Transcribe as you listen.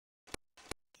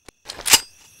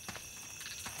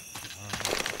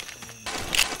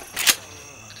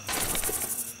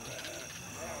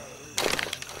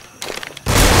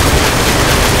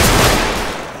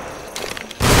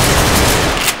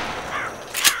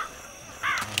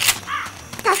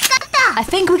I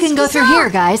think we can go through here,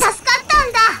 guys.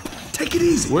 Take it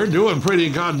easy. We're doing pretty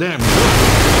goddamn good.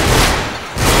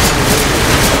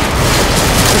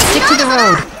 Let's stick to the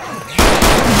road.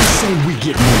 I say we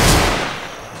get moving.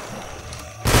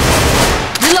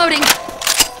 Reloading.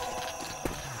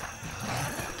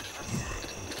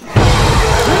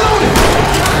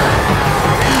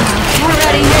 We're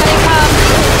ready. Here they come.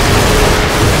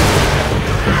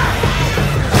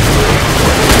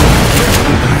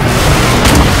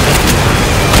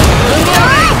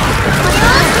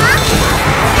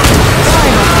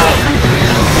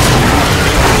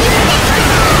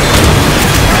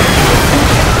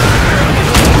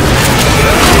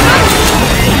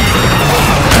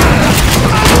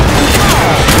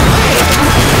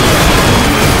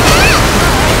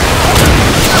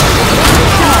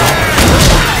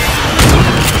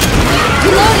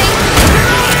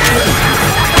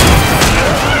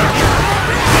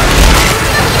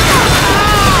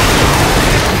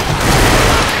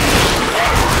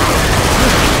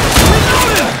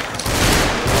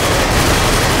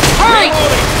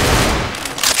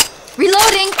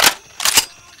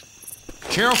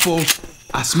 Careful,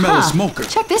 I smell a smoker.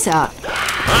 Check this out.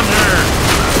 Hunter!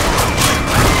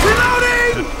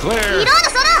 Reloading! Clear.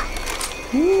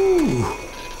 Ooh.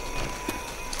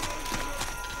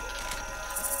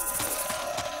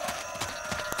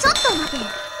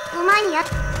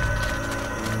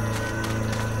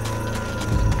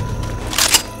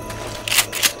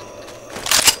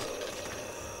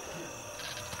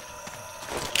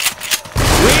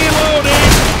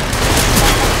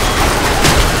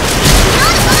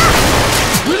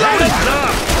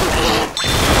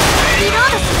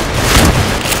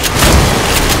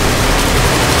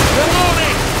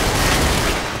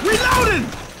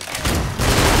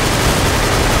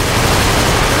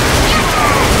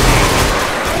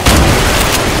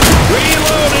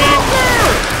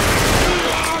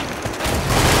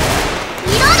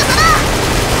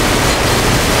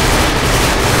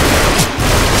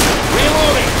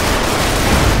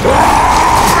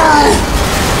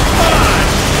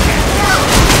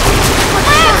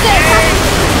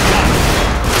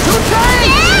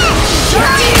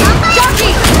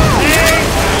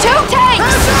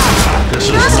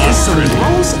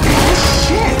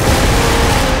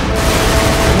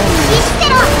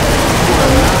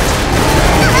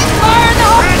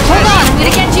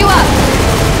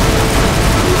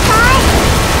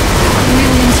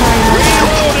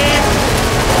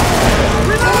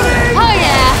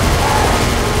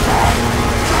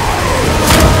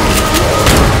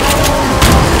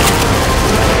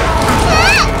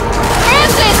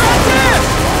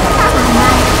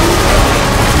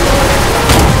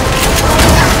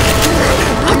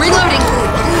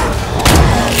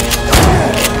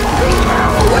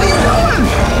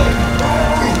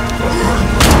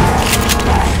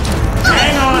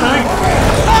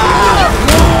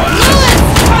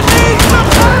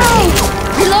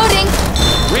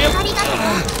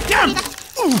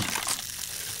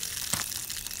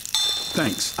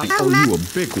 Thanks. I owe you a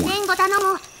big one. I'm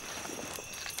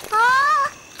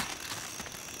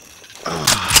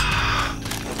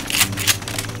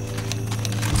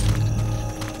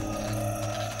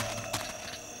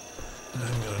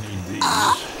gonna need these.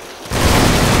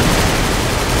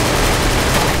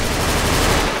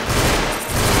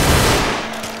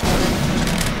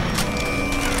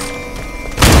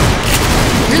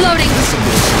 Reloading.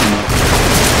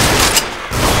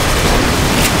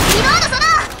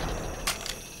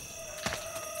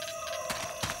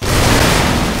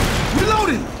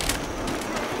 Reloading. Reloading.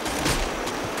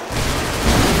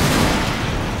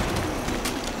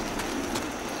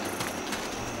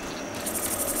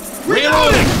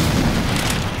 Reloading!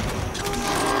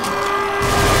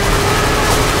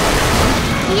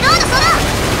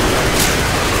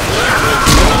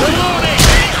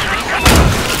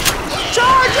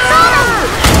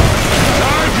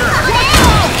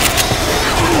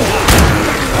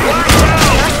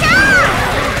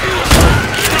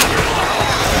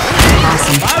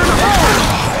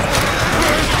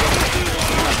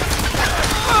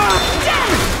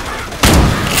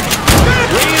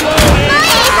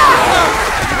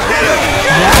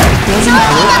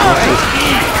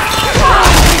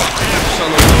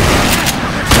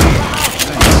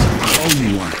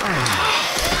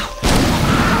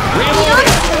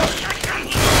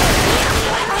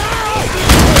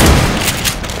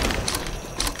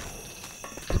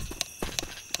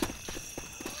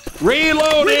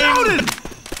 Reloading!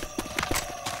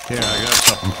 Here, I got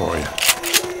something for you.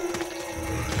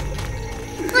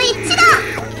 Reloading!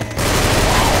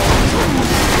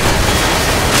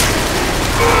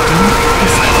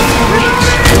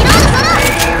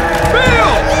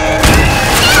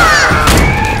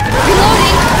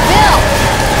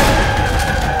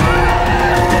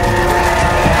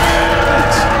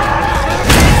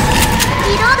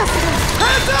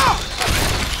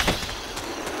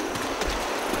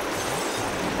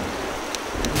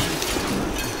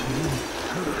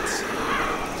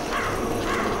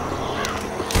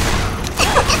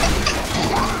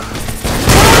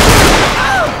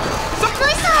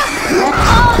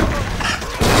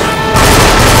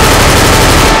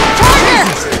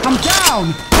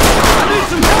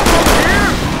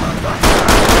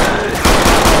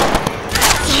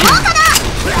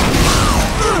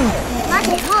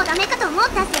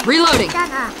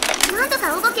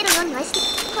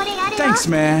 Thanks,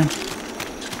 man.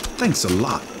 Thanks a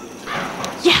lot.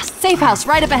 Yes, safe house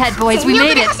right up ahead, boys. We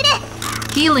made it.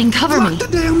 Healing, cover me. Lock the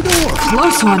damn door.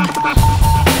 Close one.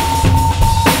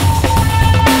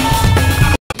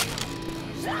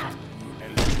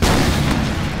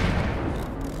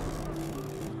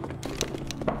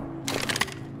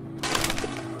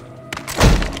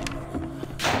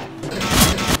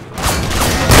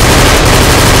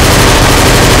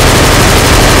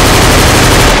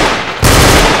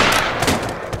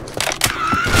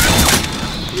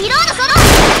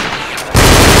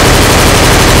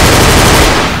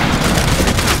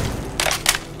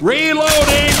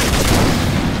 Reloading!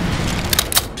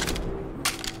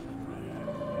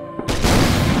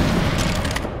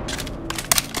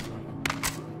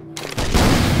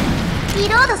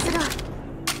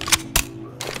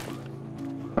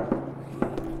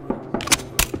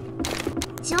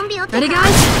 Ready,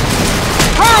 guys?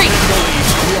 Hurry!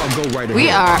 You all go right ahead. We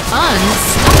are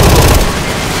unstoppable.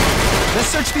 Let's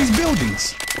search these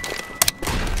buildings.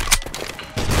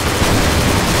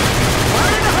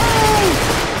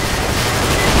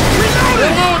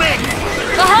 Reloading!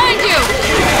 Behind you!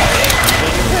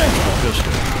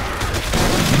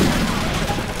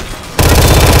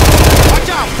 Watch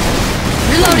out!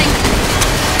 Reloading.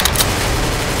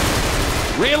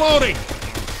 Reloading!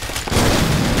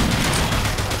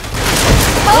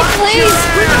 Help, please!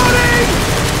 Reloading!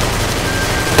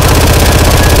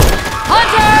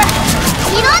 Hunter!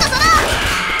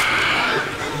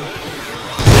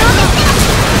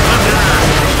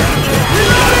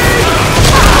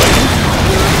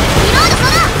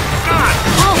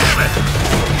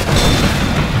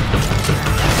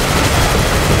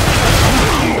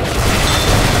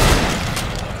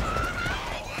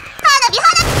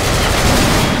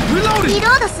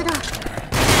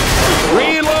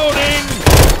 Reloading!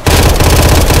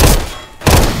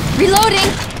 Reloading!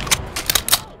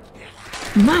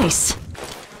 Nice.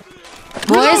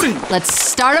 Boys, let's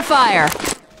start a fire.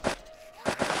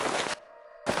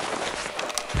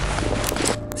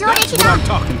 That's what I'm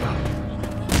talking about.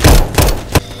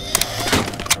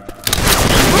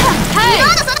 Hey!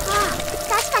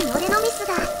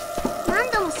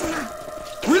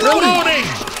 Reloading!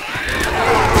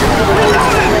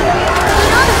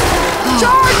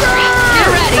 Get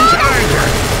ready.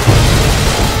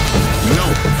 No.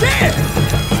 Dead!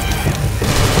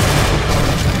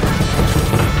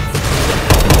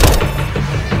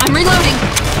 I'm reloading.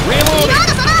 Reloading!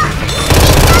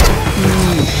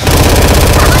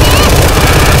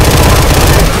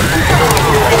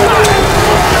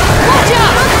 Watch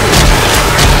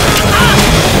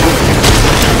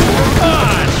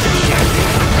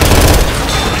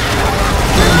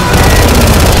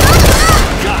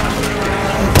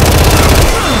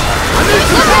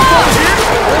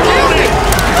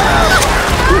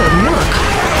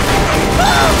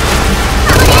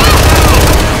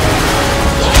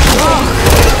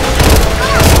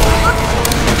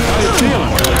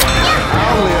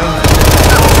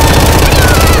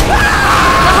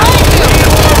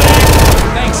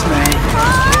Thanks, man.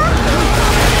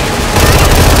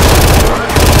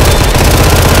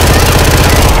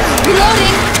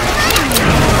 Reloading.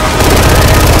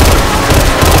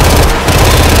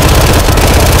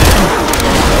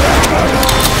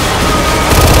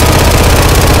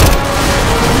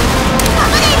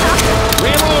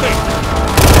 Reloading!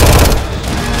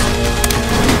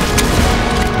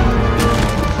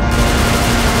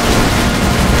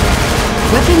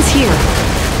 Weapons here.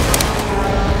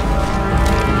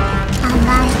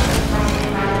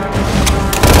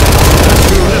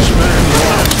 Do this, man.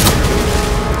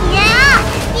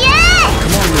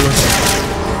 Come on, Lewis.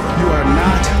 You are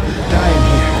not dying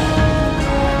here.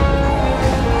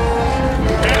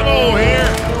 Ammo here!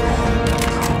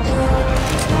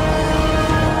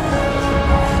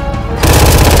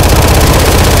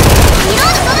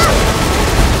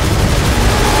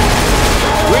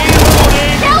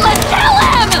 Reloading! Kill him! Kill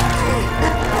him!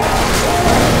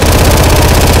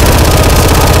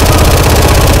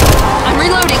 I'm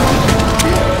reloading.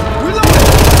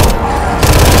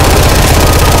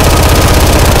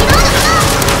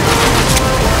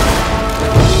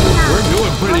 We're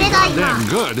doing pretty goddamn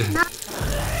good.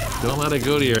 Don't let it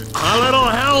go to your... A little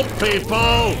help,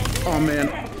 people! Oh, man.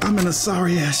 I'm in a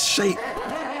sorry-ass shape.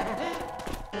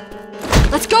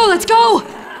 Let's go, let's go!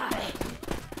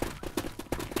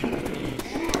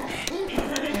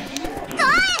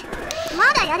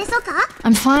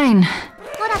 I'm fine.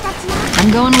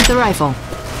 I'm going with the rifle.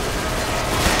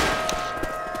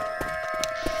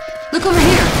 Look over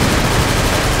here.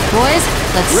 Boys,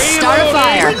 let's start a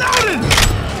fire. Reloading!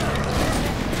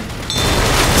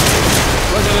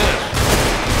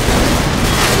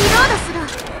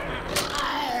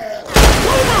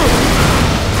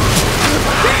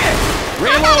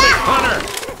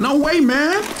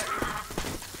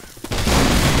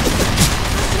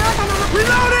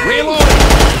 Reloading!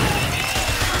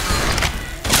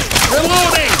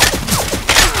 Reloading!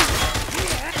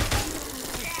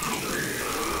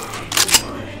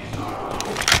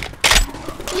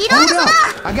 Hold up!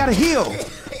 I gotta heal.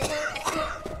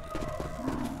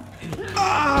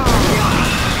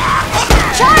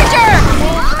 Charger!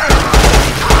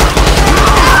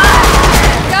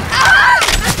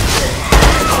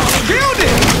 Killed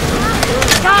it!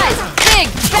 Guys, big,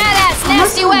 badass,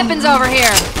 nasty weapons over here.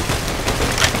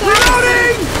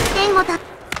 Reloading!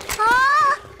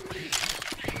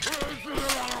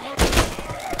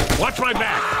 Watch my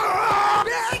back!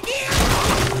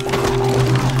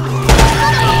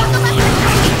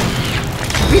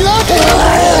 Reload!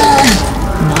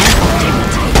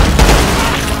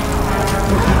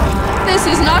 This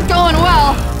is not going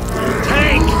well.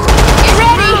 Tank! Get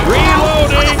ready!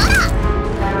 Reloading!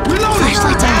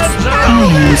 Flashlights off. Hands up! I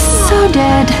am so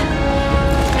dead.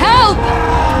 Help!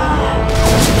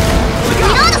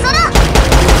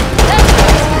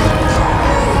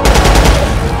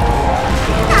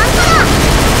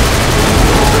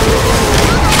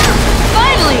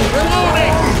 Finally!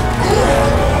 Reloading!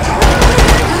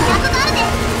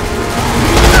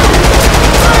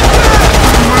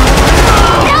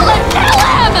 Kill him!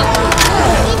 Kill him!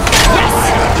 Yes!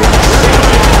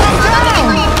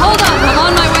 Hold on, I'm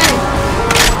on my way.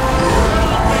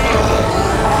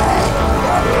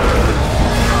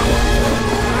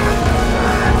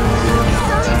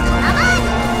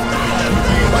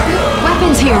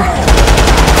 Weapons here.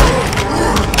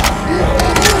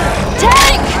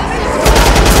 Tank!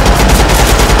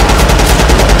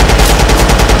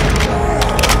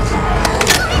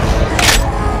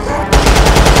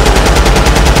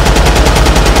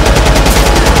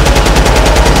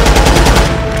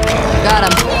 Got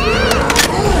him.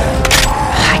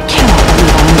 I cannot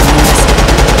believe I'm doing this.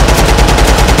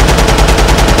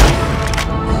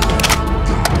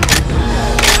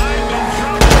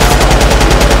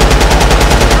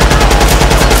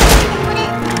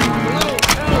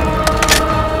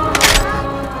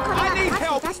 I need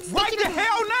help right the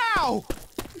hell now!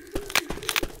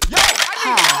 Yo, I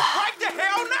need help right the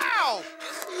hell now!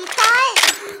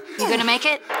 You gonna make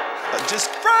it? Just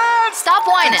run! Stop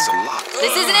whining. Thanks a lot.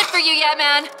 This isn't it for you yet,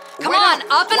 man. Come Wait on,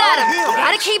 up. up and Why at him. hill?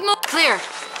 Gotta keep moving. Clear.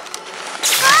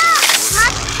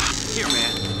 Here,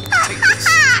 man. Take this.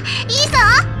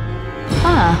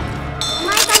 Huh.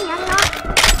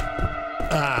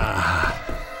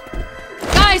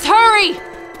 Guys, hurry!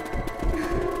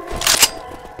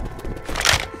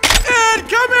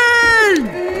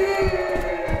 Incoming!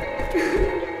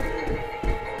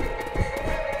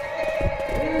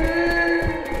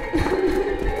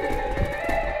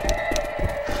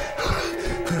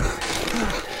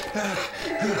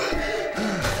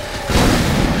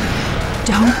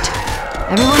 Don't.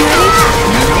 Everyone ready?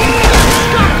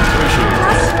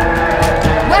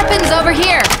 Weapons over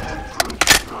here.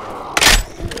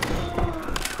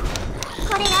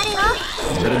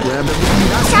 Better grab everything you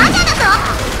got.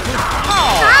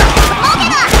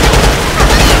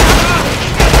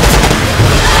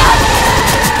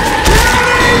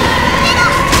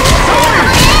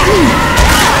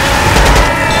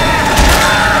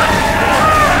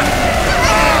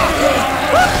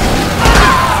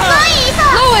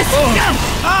 Lewis!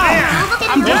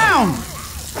 I'm down!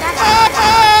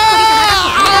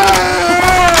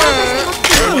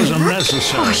 That was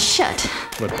unnecessary. Oh, shit.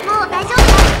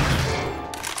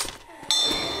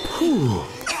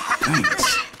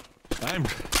 Thanks. I'm...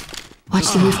 Watch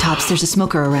the rooftops. There's a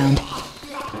smoker around.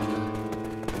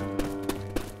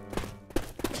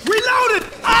 Reloaded!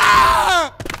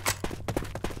 Ah!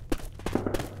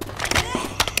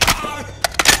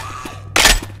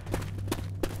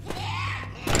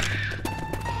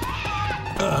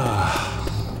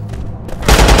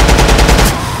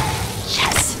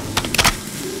 Yes.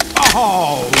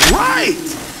 All right!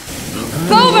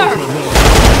 Boomer!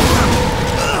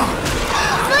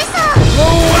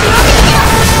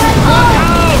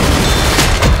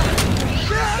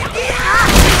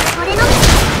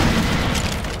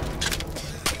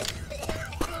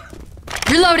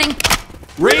 Reloading.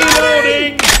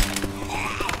 Reloading!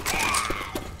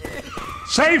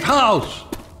 Safe house!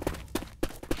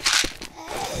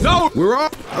 No! We're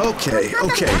off. Okay,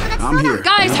 I'm here.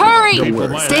 Guys, hurry! Don't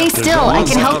worry. Stay still. I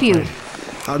can help you.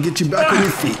 I'll get you back on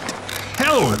your feet.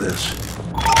 Hell with this.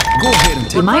 Go ahead and You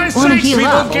take might want to heal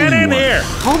people, up. get in here!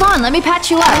 Hold on, let me patch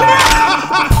you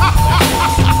up.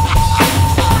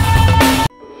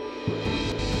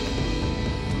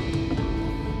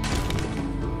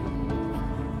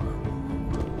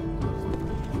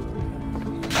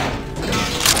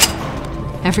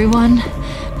 Everyone, be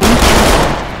careful.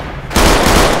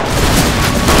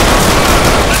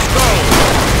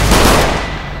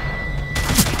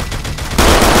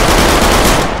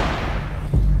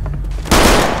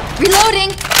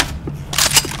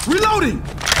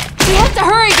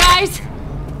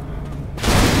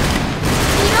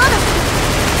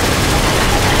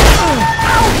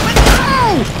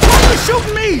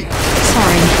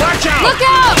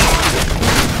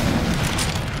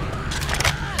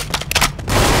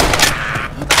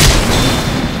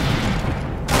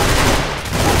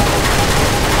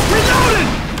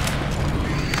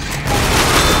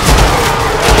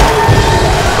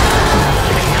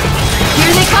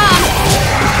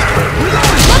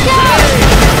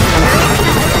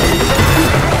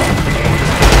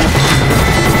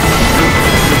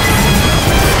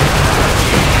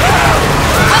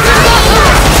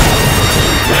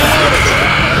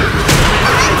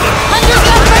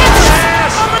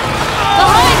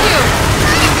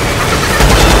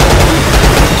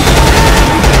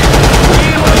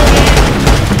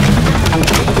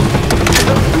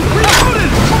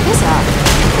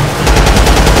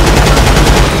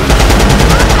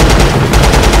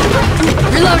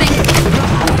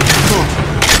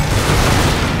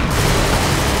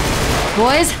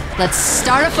 boys. Let's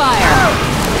start a fire.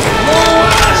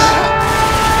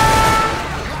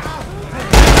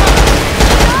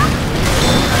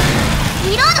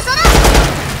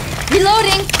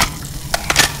 Reloading.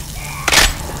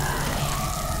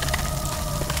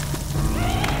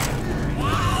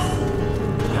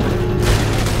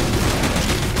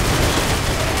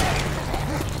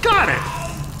 Got it.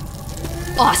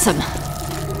 Awesome.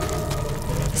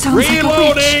 Sounds like a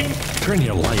Reloading. witch. Turn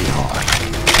your light on.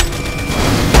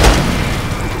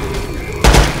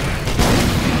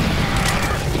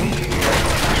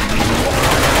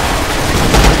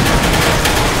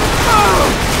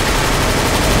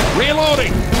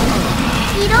 Reloading!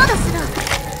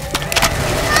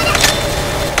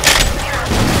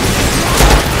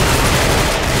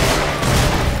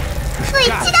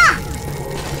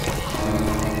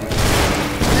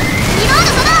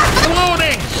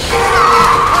 Reloading!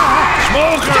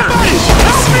 Smoker!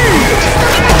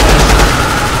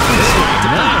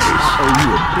 Nice!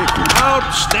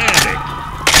 Outstanding!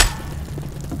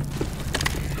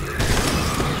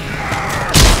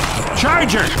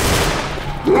 Charger!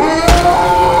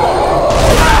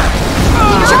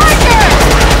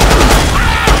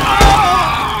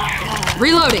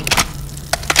 Reloading.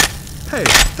 Hey,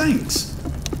 thanks.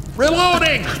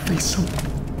 Reloading!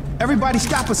 Everybody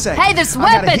stop a sec. Hey, there's I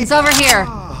gotta weapons hit- over here.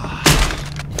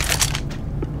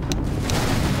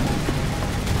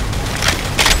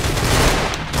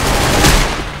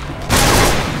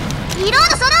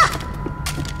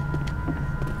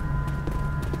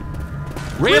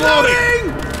 Reloading!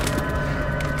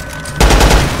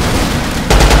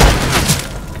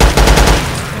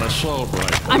 An assault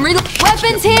rifle. I'm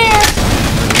weapons here.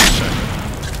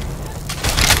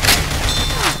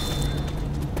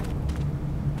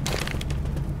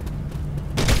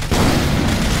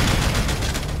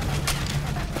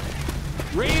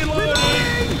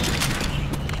 Reloading!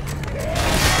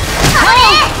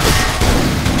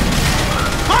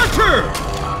 Hunter!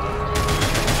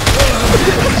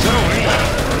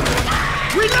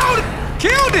 Reload!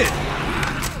 Killed it!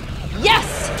 Yes.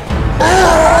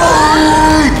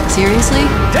 Seriously?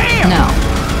 Damn! No.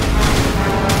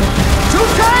 2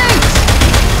 tanks!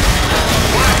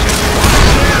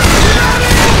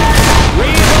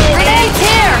 Grenades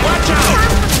here. Watch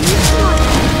out!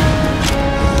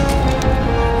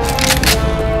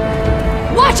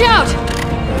 Watch out!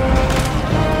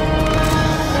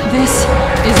 This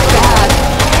is bad.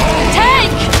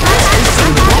 Tank!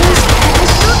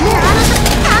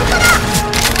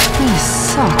 This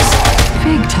sucks.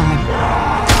 Big time.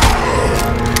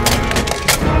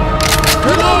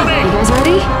 Reloading! You guys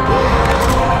ready?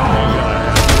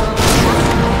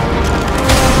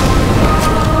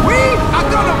 We are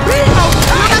gonna beat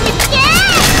outside!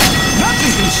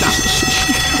 Nothing can stop us.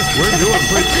 We're doing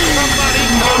pretty. Somebody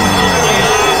call me.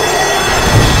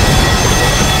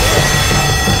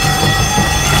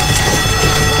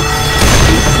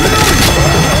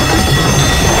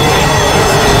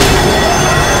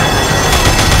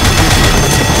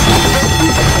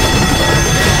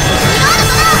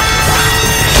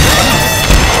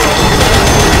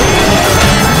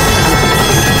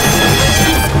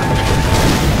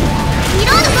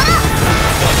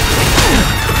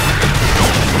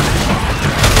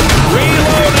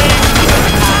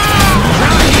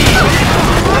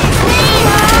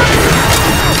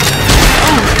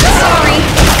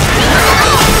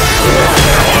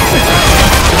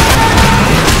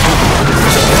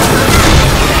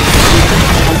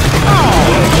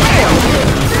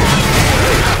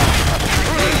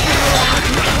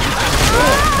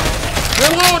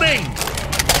 Reloading!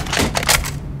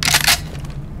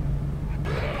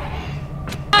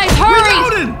 Guys, hurry!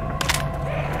 Reloading!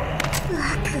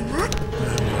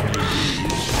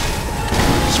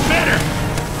 Spitter!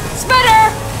 Spitter!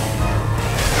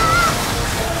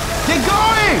 Get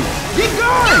going! Get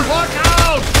going! Look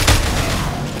out!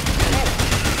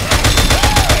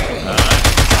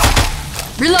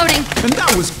 Reloading. And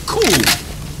that was cool!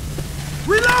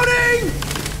 Reloading!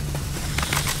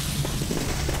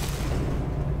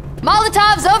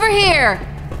 Molotovs over here.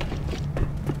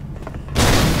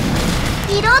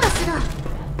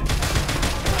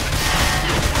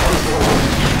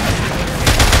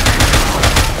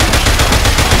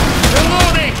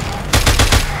 Reloading!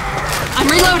 I'm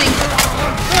reloading.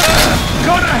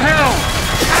 Go to hell!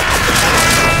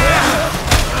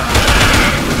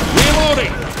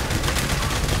 Reloading!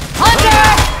 Hunter!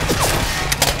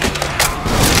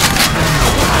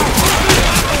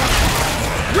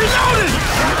 Reloading!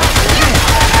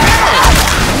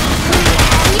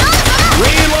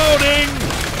 Reloading!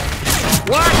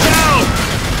 Watch out!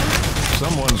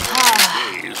 Someone's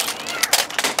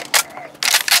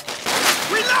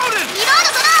Reloading!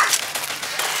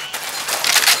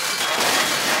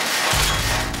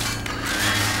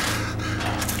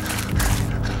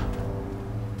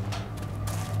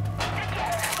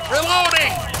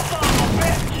 Reloading!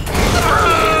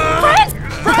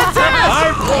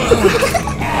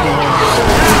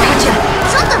 Gotcha!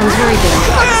 That was very good.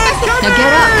 Now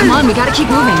get up. Come on, we gotta keep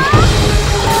moving.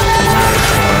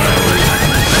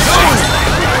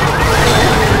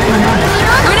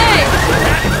 Grenade!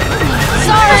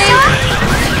 Sorry!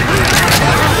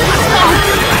 Oh,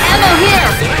 ammo here!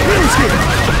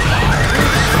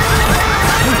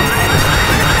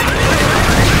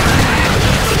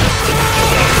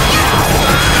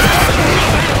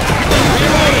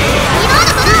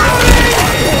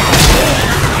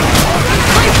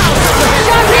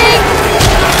 Jumping!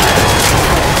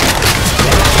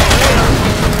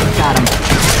 Got him.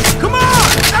 Come on!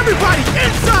 Everybody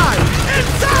inside!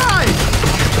 Inside!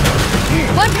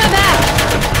 Watch my back!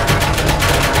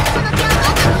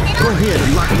 Go ahead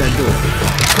and lock that door.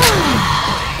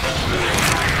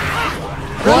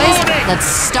 Boys, let's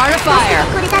start a fire.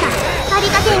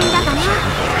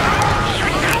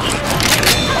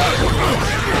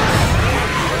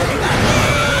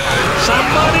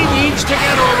 Somebody needs to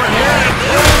get over here and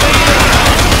pull me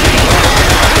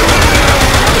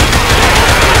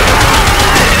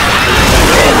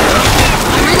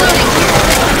I'm reloading.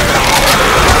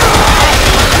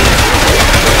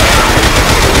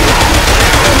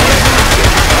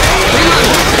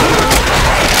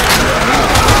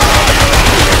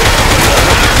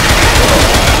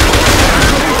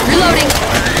 Reloading.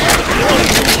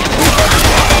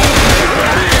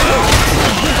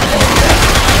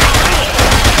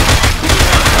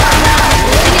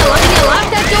 Can you lock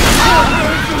that door?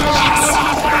 Yes.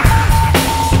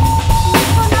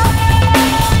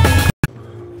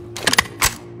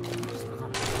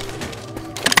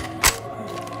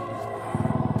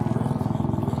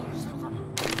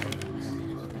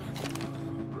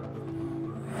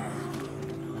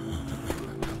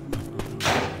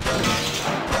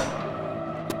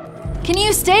 Can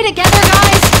you stay together,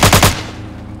 guys?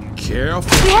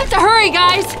 Careful. We have to hurry,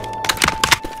 guys!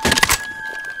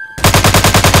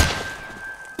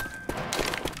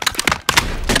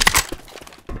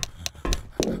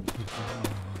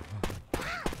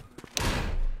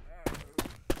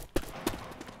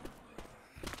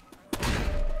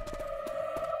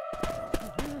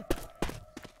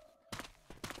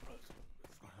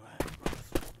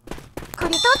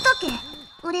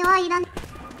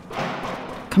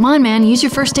 Come on, man, use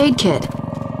your first aid kit.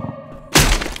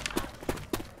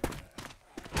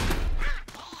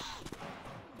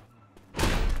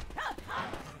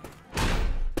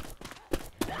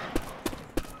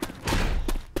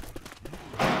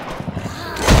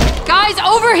 Guys,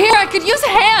 over here! I could use a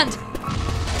hand!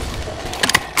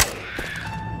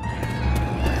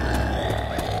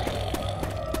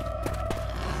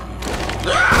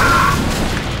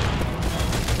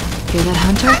 Hear that,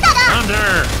 Hunter?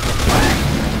 Hunter!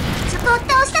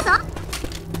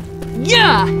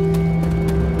 Yeah!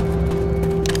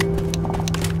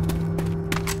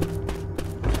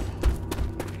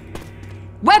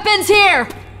 Weapons here!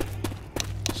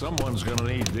 Someone's gonna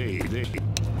need these.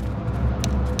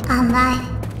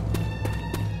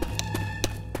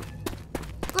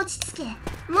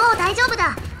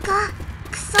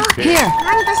 Here,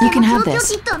 you can have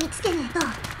this.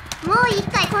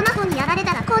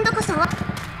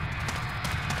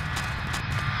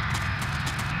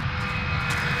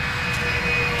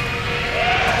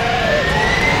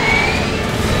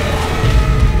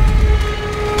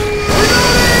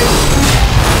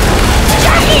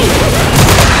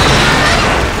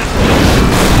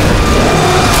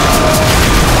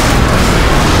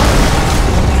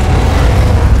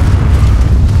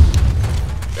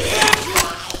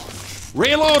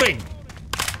 Reloading!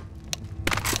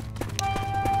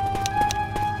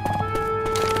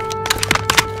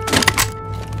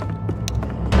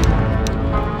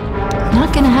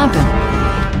 Not gonna happen.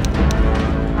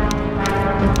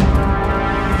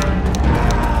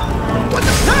 What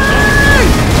the tank?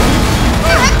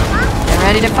 Get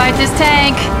ready to fight this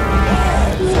tank.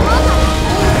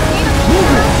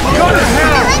 Go to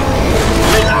hell!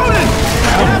 Reloading!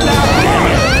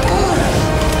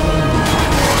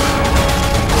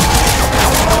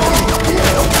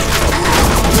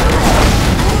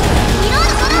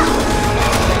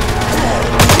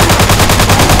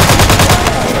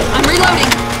 I'm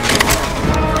reloading.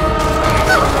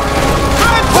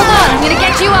 Hold on, I'm gonna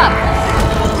get you up.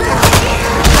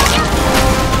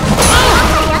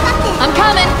 I'm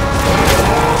coming.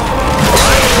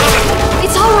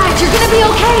 It's all right. You're gonna be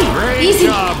okay. Great Easy,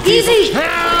 job, easy.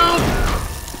 Help!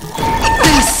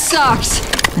 sucks.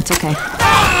 That's okay.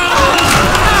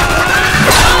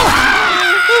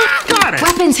 Got it!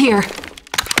 Weapons here.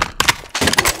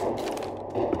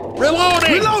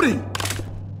 Reloading! Reloading!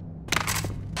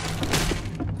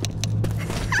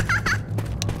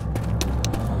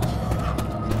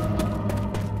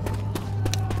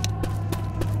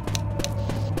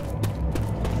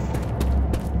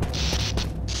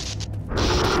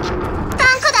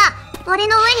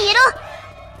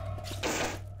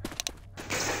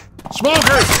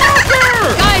 Smoker!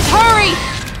 Guys, hurry!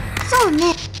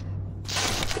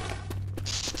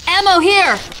 Ammo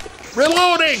here!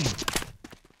 Reloading!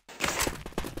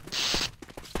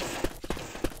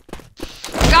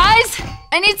 Guys,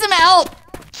 I need some help!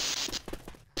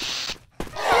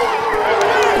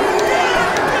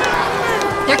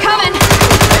 They're coming!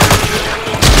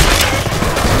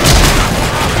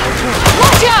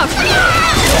 Watch out!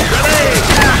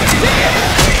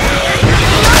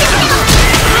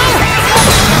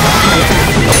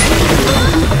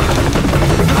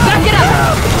 Back it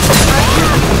up!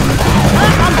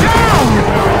 I'm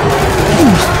down!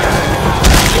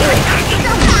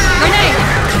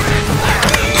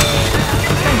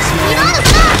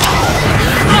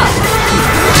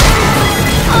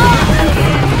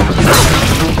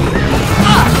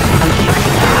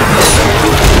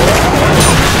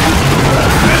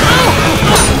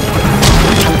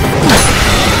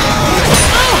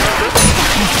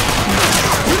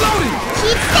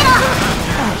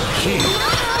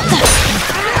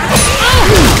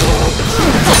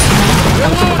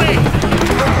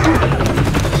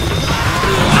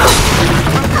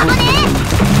 Grenade!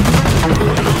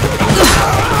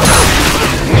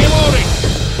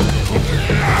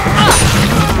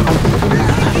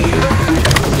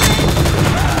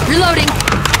 Reloading!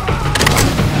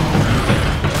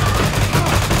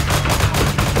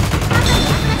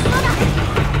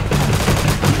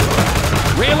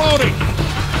 Reloading!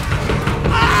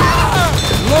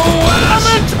 Low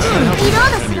element!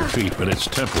 On your feet, but it's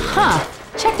temporary. Huh,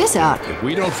 check this out. If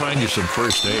we don't find you some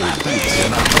first aid,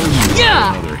 then I'll owe you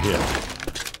Yeah. another hit.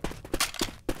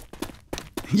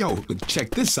 Yo, check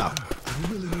this out.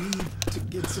 I really need to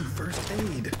get some first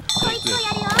aid. Take this.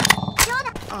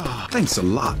 Ah, thanks a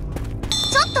lot.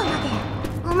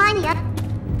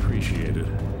 Appreciate it.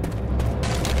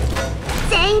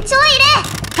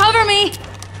 Cover me!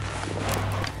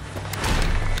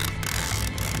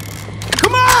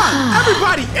 Come on!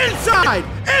 Everybody, inside!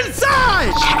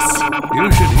 Inside!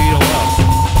 You should heal up.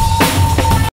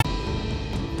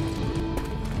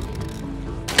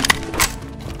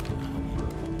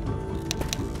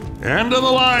 End of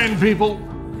the line, people.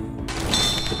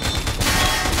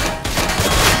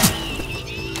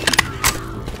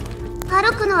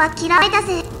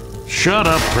 Shut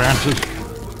up, Francis.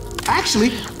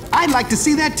 Actually, I'd like to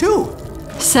see that too.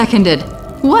 Seconded.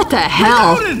 What the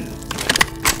hell? Reloading!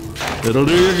 It'll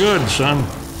do you good, son.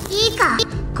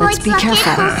 Let's be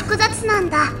careful. Let's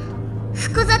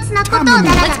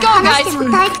go, guys.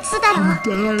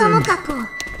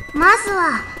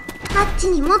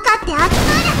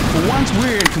 For once,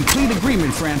 we're in complete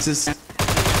agreement, Francis.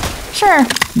 Sure,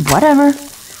 whatever.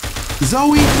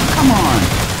 Zoe, come on.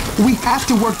 We have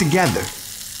to work together.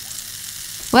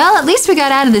 Well, at least we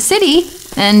got out of the city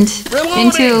and Reloading!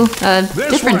 into a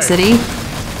This different way. city.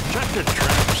 Check the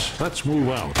traps. Let's move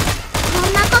out.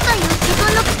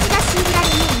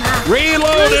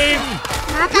 Reloading!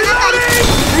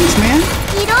 Thanks, man.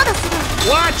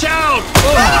 Watch out!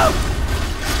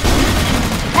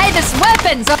 Hey, this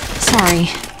weapon's up. Sorry.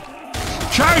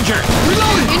 Charger!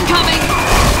 Incoming!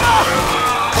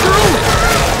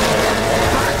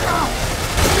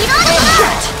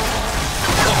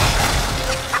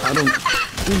 I don't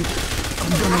think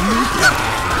I'm gonna make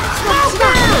it.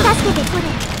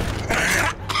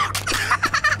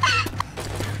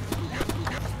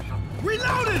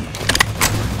 Reloading!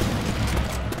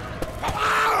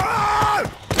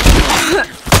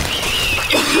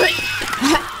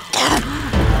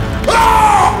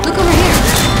 Look over here.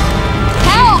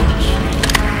 Help!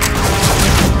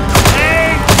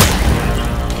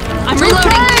 I'm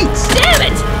reloading. Tanks! Damn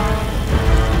it!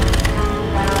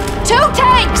 2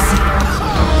 tanks!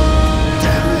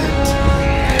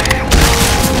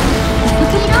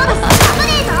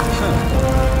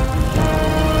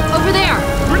 Over there.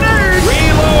 Grenade!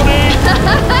 Reloading!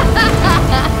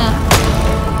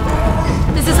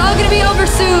 This is all gonna be over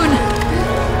soon.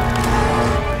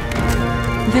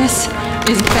 This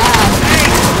is bad.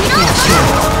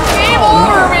 Game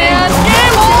over, man!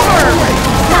 Game over!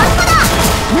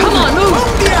 Come on, move!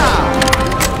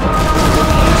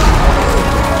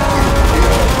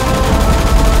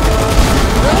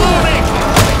 Reloading!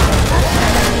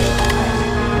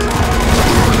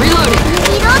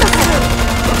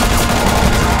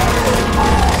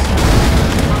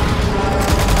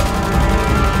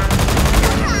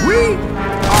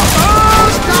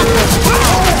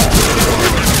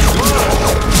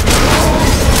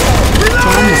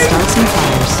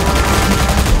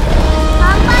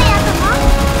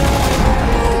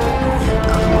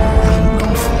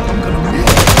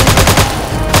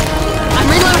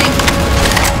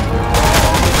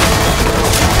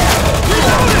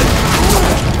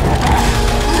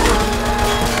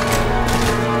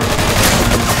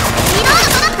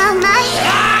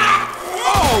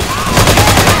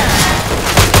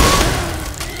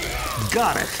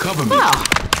 Got it. Cover me. Wow,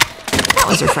 that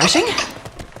was refreshing.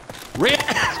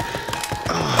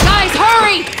 Guys,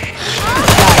 hurry!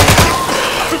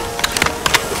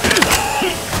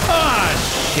 Ah,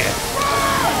 shit.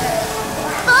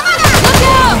 Look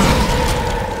out!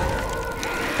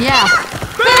 Yeah.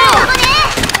 Bill!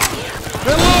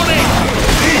 Reloading!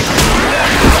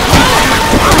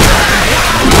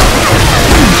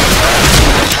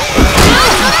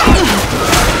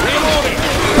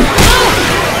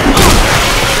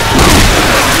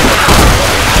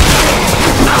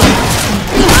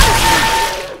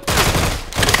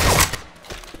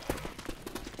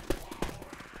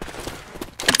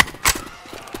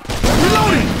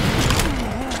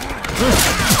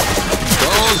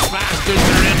 Those bastards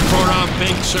are in for a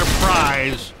big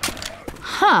surprise.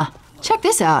 Huh. Check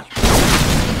this out.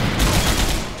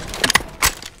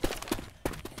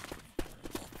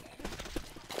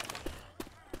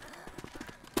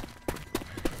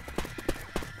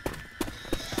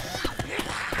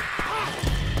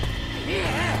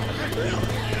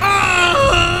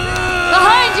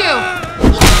 Behind you!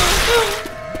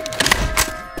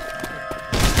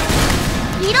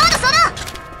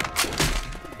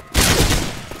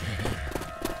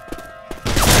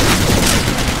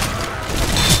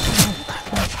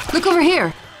 Look over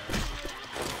here.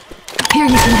 Here,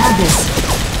 you can have this.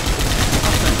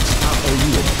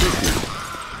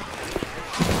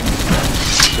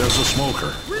 There's a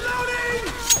smoker. Reloading!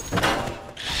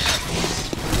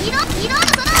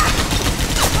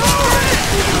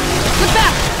 Look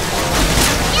back!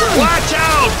 Watch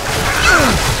out!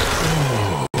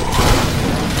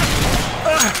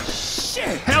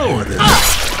 Shit! Hell with it.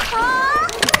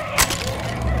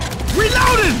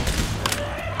 Reloading!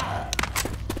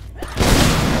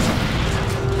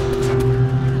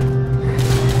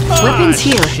 Weapons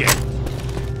here. Shit.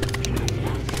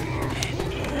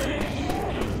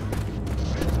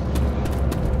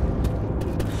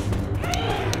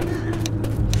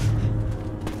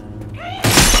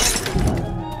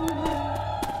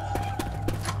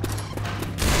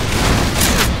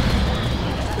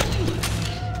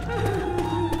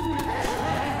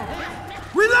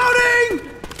 Reloading!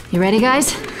 You ready,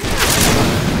 guys? Nope.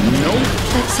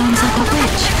 That sounds like a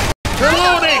witch.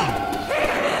 Reloading!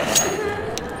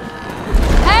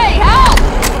 Hey, help!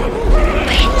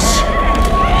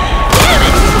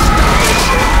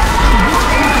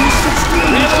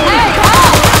 Hey, help!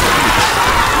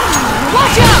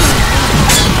 Watch out!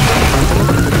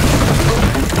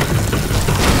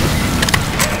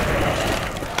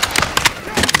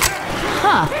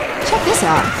 Huh. Check this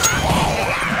out.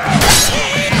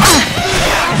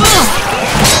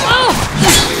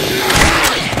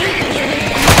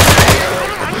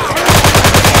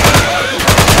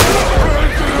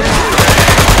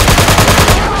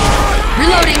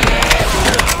 Reloading!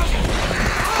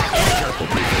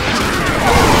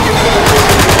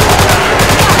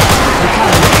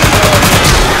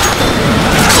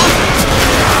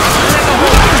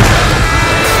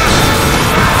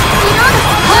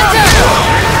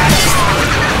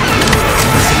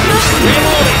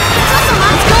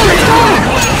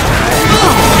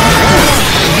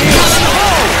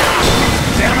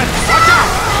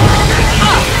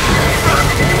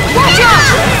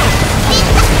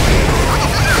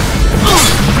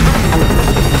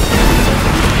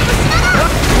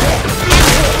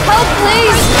 Help,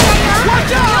 please!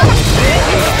 Watch out!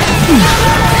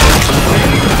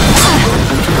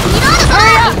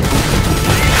 Hurry up!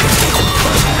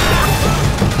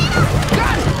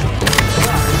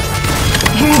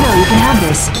 Here you go, you can have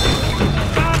this.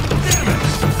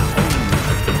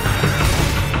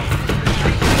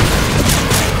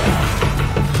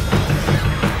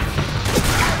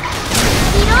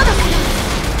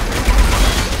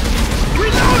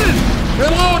 Reloading!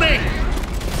 Reloading!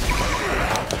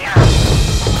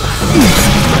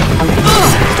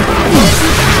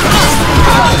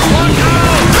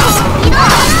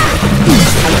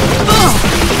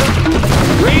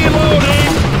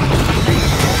 Reloading!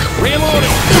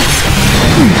 Reloading!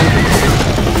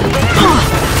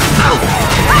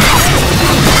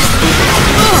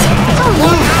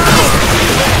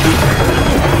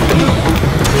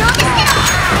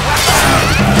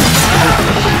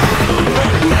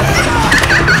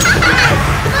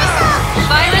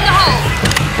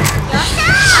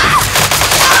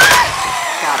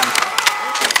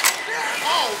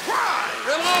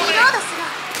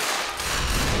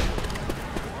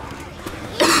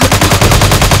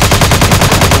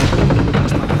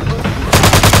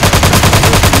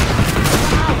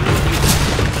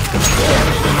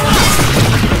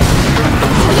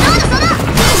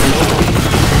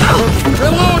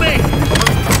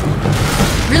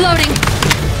 Reloading.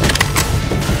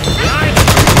 Behind!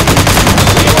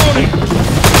 Reloading!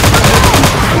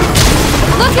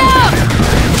 Look out!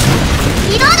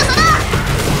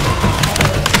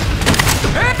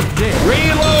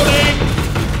 Reloading!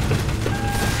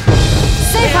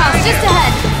 Safe house just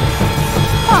ahead.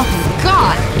 Oh my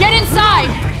god! Get inside!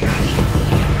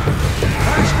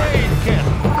 First aid kit.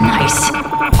 Nice.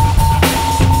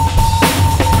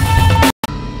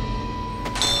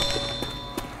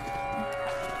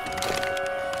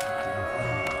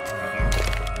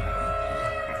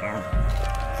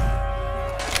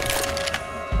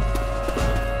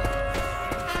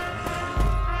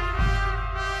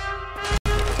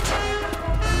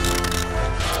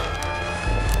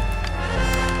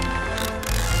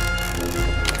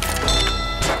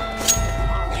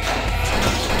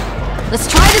 Let's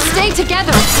try to stay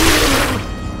together.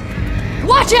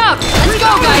 Watch out! Let's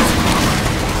go, guys!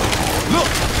 Look!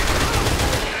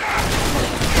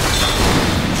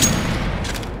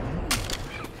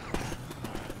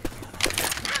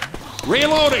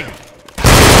 Reloading!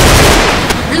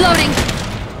 Reloading.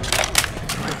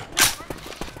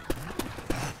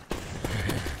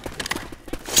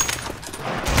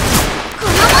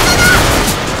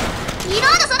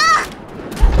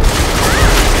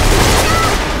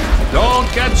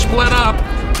 Don't get split up!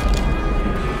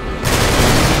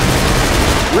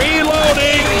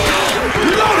 Reloading!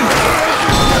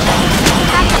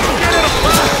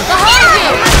 Behind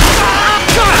you!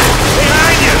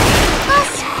 Behind you!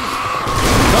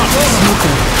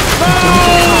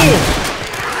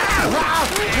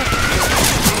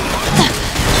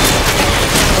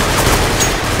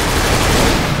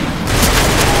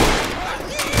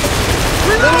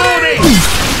 Reloading!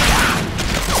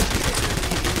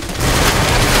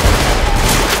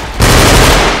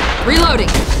 Reloading.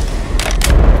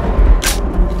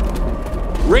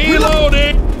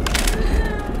 Reloading!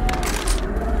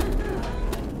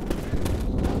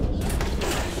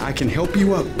 I can help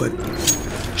you up, but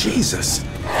Jesus,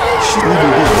 shouldn't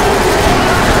even be.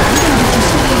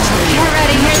 Get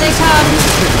ready, here they come.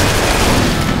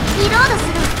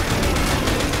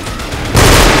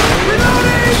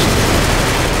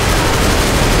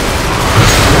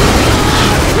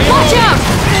 Watch out!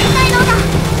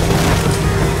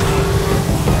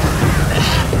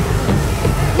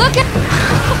 Look at...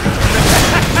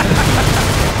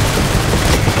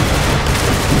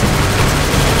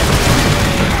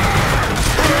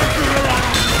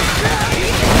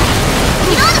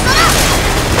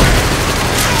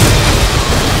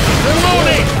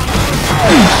 Reloading!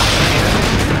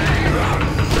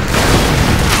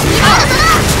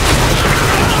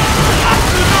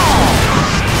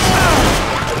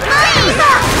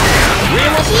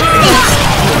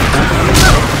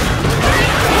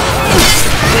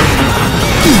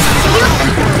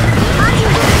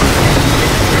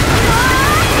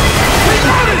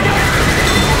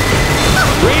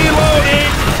 Reloading! Reloading!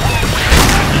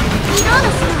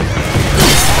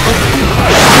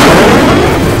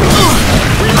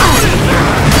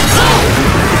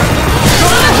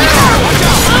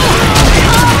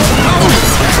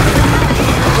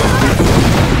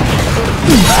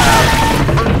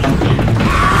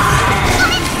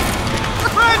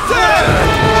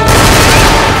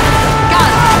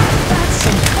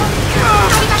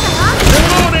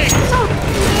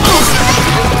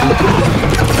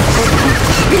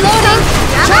 Reloading!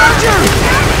 Charger!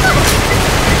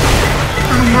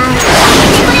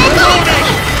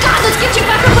 God, let's get you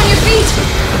back up on your feet!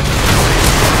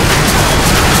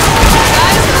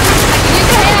 Guys, I can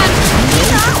use a hand!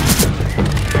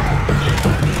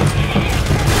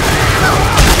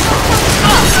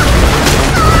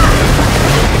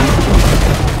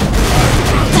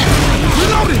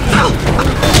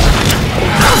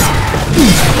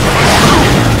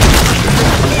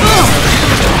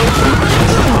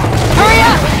 Hurry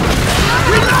up!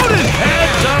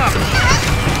 Heads up!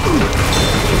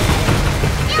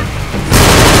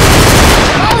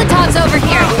 Molotov's over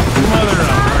here! Mother of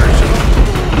mercy!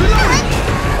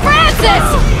 Francis!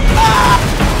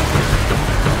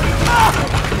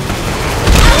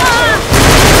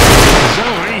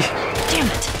 Zoe! Damn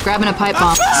it. Grabbing a pipe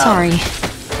bomb. Sorry.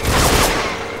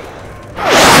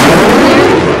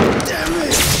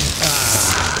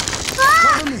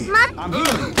 I'm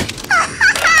healing.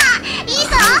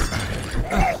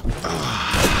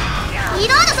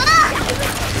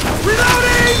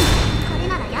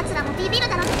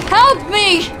 Help me!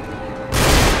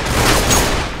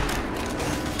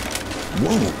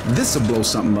 Whoa, this'll blow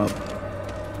something up.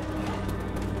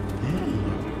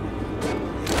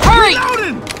 Hurry!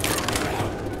 Reloading!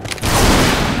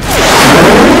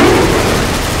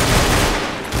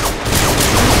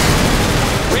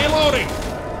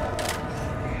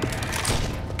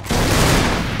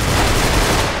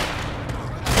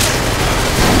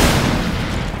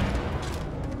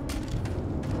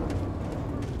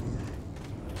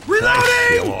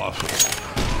 Peel off.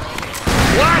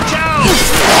 Watch out!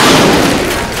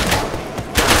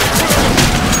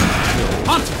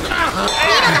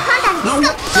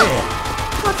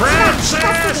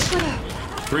 Francis!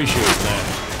 Appreciate that.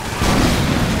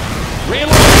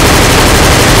 Reloading!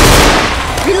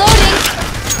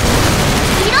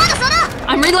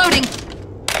 I'm reloading.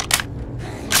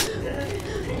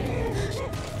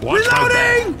 Watch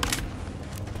reloading!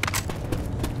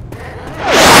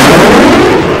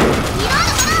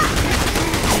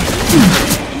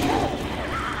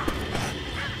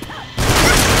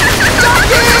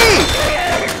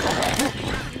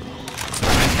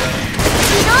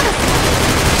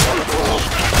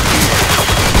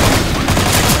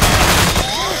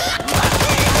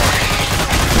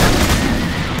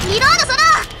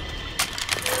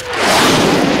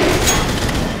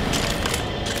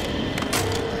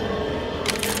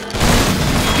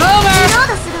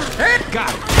 Got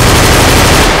it.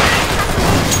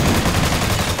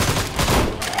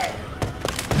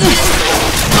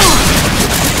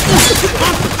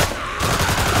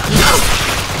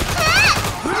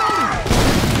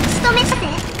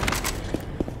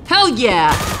 Hell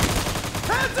yeah!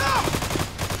 Hands up!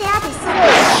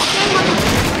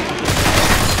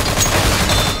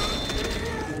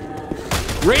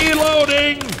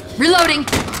 Reloading! Reloading!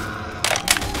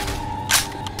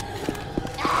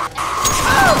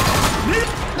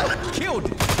 Killed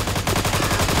it.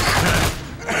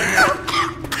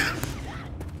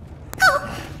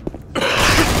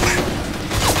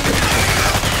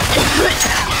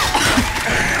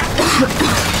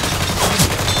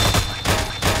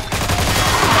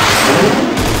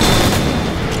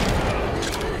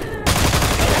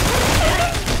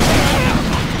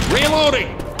 Reloading!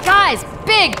 Guys,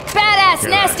 big, badass,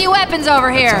 nasty weapons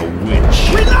over here! A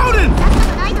witch. Reloading!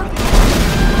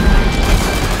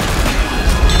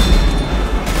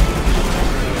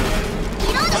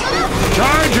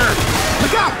 Charger!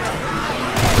 Look out!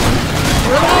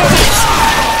 Reloading!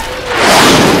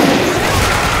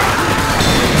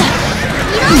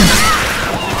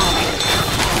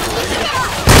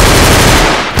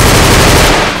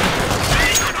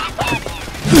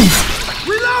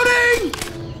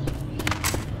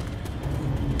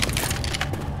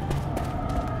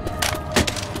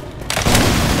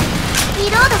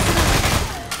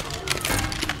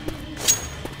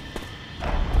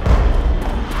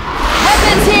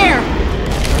 Weapons here!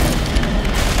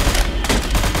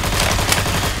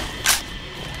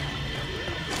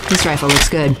 This rifle looks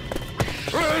good.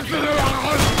 Reloading!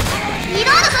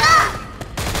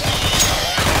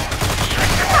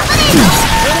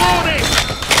 Reloading!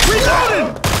 Reloading!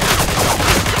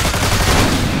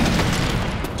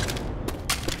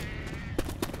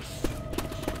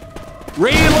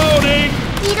 Reloading!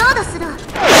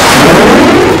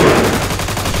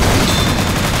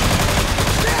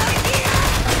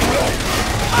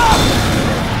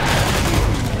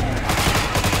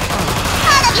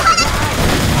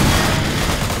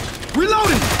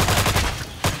 Reloading!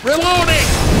 Reloading!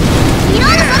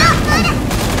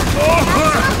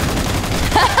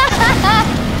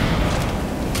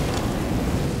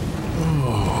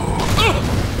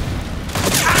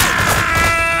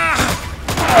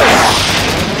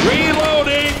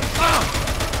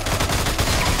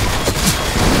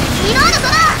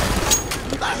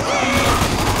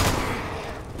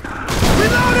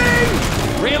 Reloading!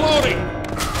 Reloading!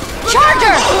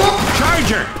 Charger!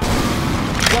 Charger!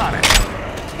 Got it.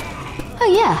 Oh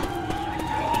yeah.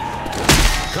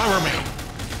 Cover me.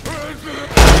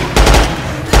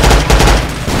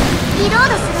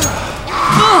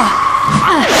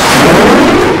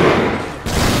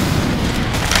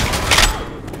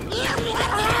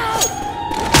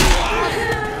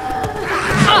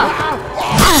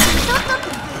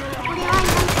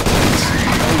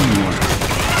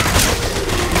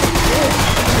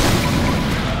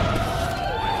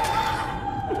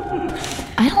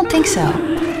 I don't think so.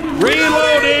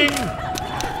 Reloading!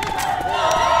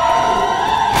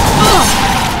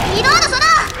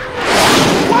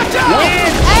 Watch out!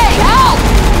 Wind! Hey, help!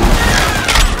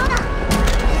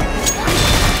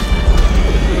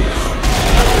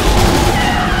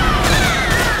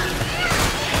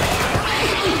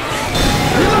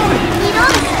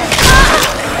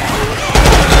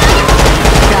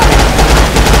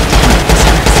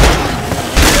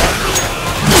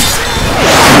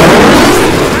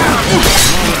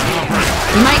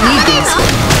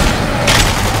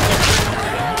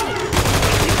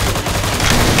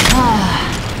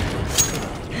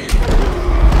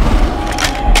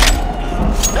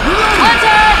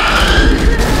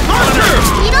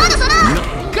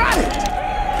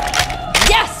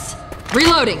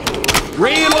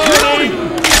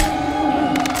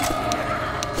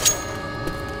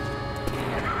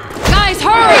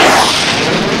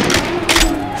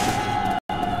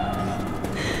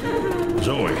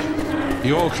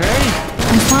 You okay?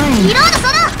 I'm fine.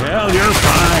 Hell, you're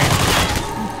fine.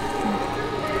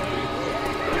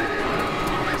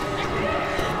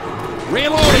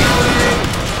 Reloading!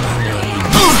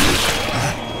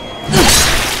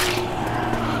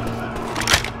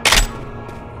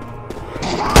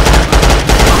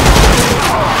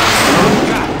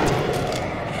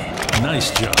 Nice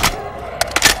job.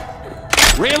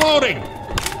 Reloading!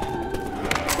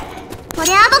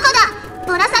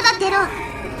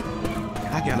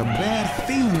 I got a bad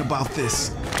feeling about this.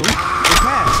 It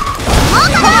passed.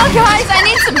 Come on, guys, I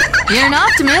need some... You're an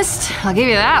optimist. I'll give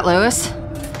you that, Lewis.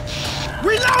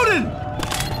 Reloading!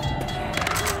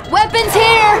 Weapons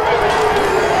here!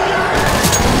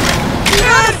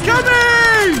 Yes,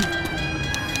 coming!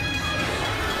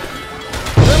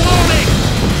 Reloading!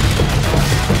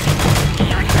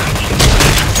 I'm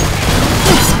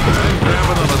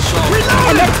grabbing an assault.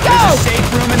 Reloading! Let's go! There's a safe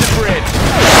room in the fridge.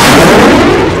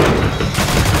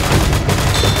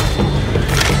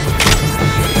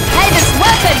 Hey, this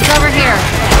weapon's over here!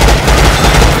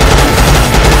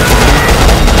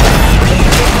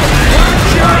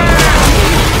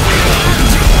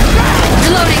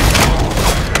 Reloading!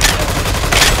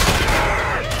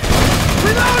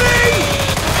 Reloading!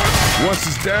 Once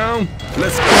it's down,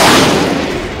 let's go.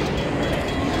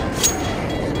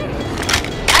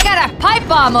 I got a pipe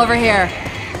bomb over here!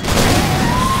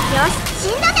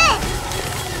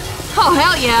 Oh,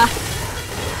 hell yeah!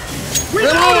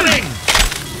 Reloading!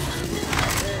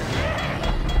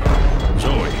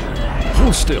 Zoe,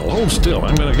 hold still, hold still.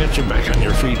 I'm gonna get you back on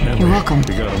your feet. And You're welcome.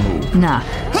 We gotta move. Nah.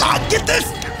 Ah, get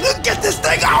this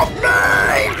thing off me!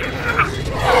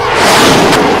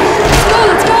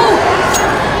 Let's go!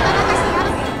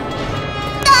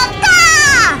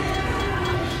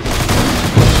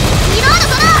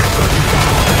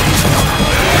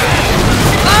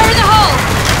 Fire in the hole!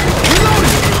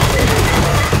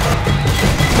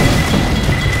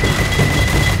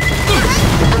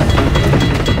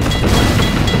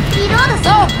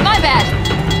 Oh, my bad!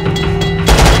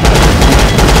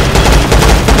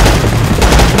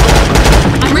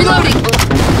 I'm reloading!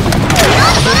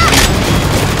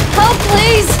 Help,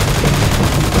 please!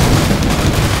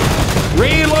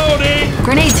 Reloading!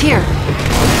 Grenades here!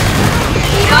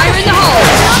 Fire in the hole!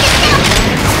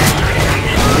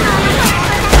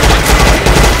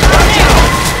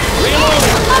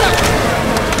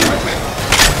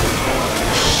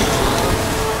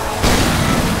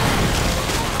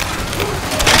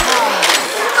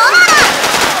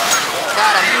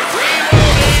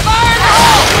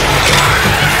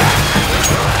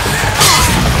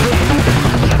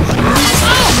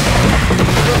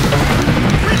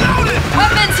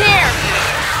 Weapons here!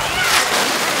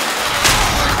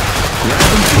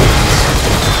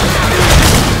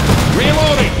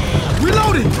 Reloading!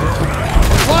 Reloading!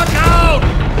 Look out!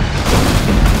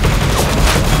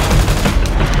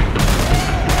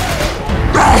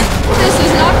 This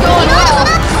is not going well!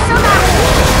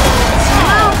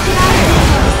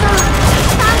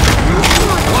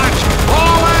 Watch!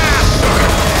 All ass!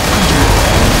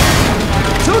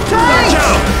 Too tight! Watch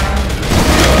out!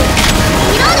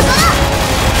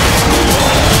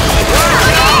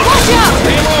 Watch out!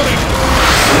 Reloading!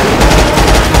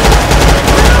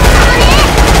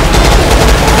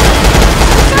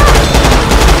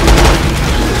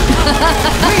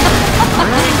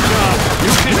 Great job!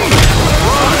 You can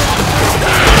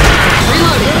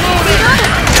Reloading!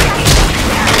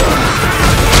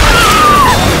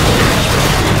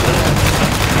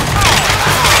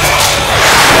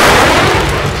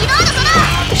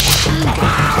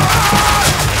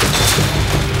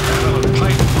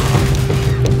 pipe.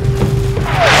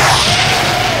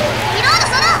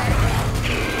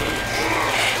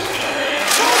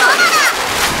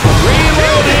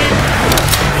 Reloading!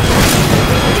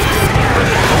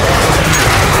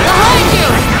 Behind you!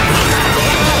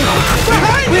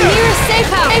 We're near a safe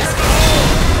house!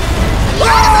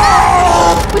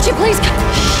 Would you please come?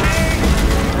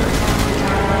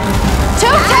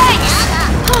 Two tanks!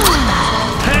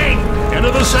 Hey!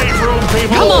 Into the safe room,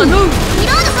 people! Come on, move!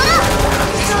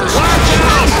 Watch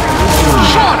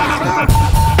out!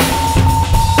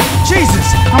 Jesus,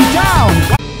 I'm down!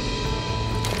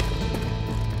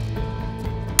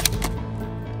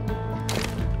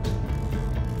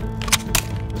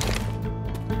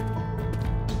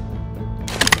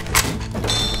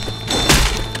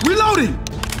 Reloading!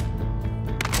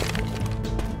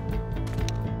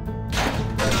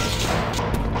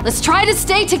 Let's try to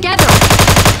stay together!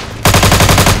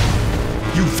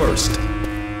 You first.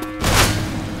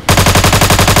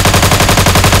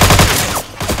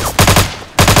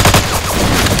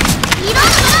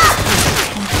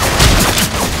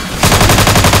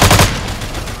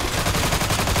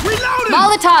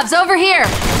 Molotovs over here!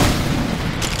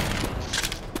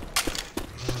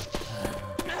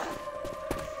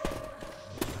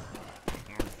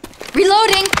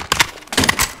 Reloading!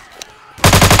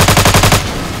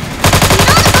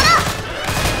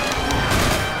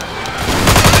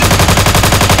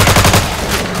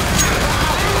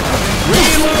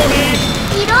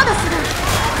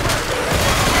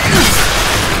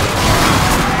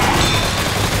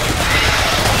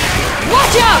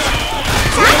 Watch out!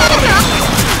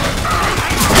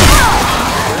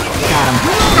 Got him.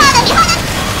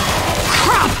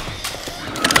 Crap!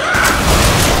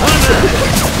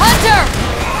 Hunter!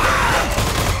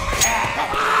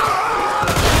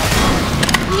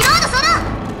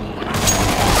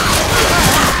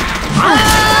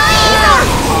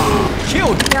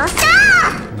 Killed.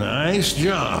 Nice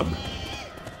job.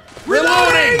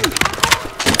 Reloading!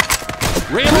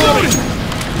 Reloading!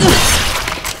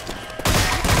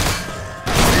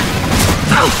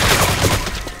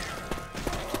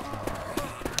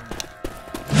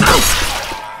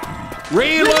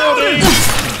 Reloading!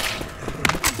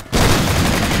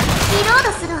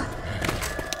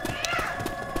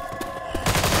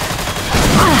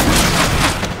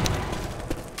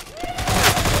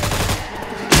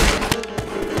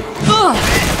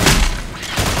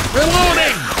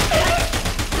 Reloading!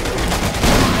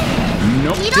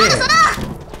 Nope. Dead.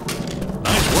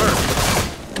 Nice work.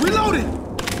 Reloading!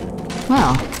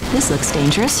 Well, this looks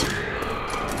dangerous.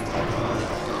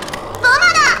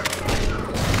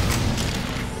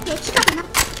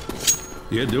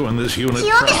 You're doing this unit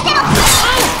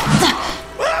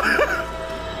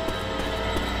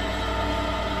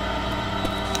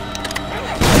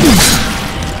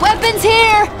Weapons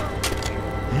here!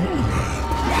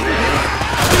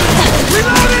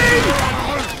 Reloading!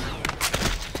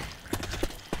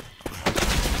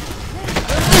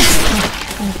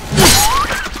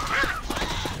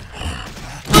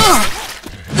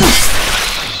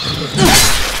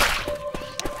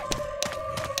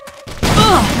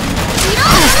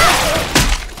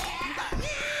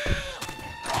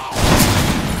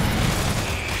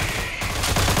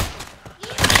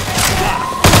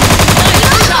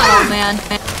 Oh, man.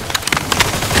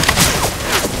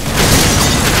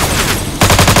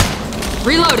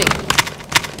 Reloading.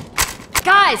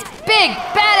 Guys, big,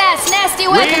 badass, nasty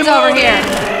weapons over here.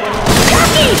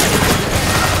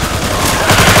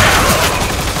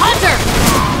 Hunter!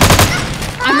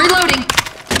 I'm reloading.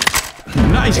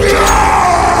 Nice.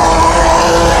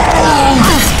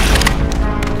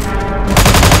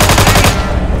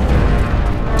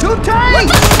 Two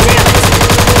tanks!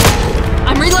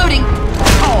 I'm reloading.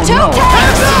 Oh, Two no.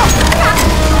 tanks!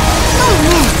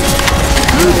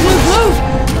 Move, move, move!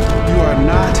 You are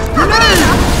not. Reloading.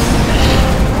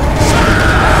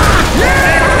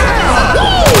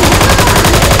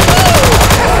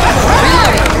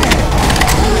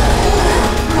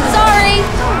 Sorry.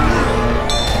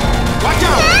 Watch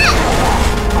out!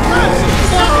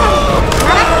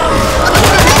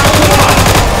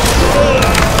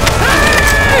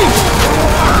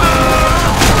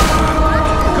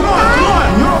 Come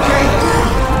on, you okay?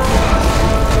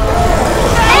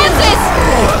 Francis!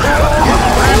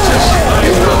 I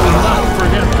will not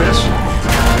forget this.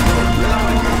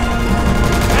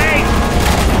 Hey!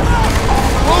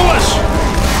 Lewis!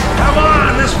 Come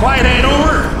on, this fight ain't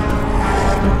over.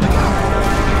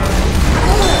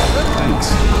 Thanks.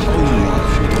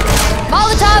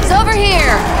 Molotovs over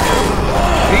here!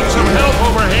 Need some help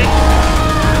overhead.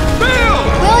 Bill!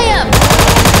 William!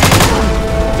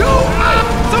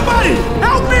 Somebody!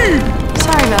 Help me!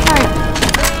 Sorry.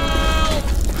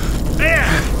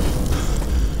 There!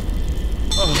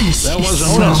 This That is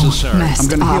wasn't so necessary. messed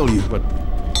I'm gonna up. heal you. But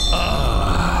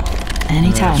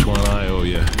Anytime. that's what I owe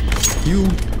you. You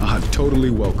are totally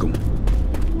welcome.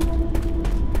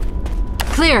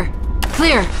 Clear.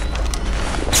 Clear.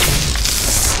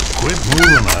 Quit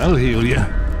moving, I'll heal you.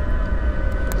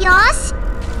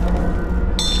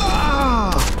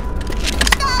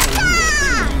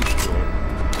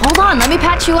 Hold on, let me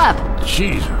patch you up.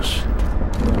 Jesus.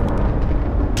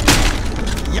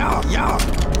 Yeah.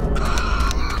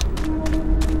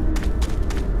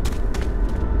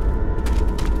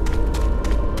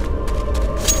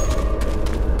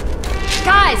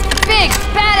 Guys, big,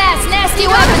 badass, nasty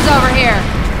weapons over here!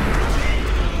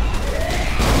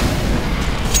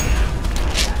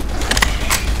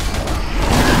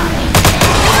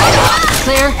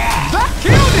 Clear. That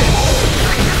killed it!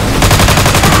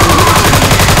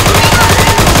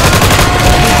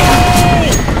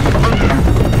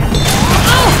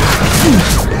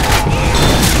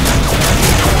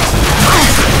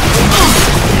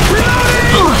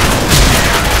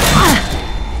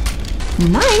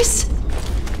 Nice.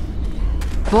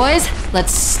 Boys,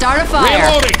 let's start a fire.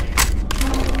 Reloading!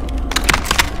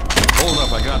 Hold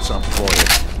up, I got something for you.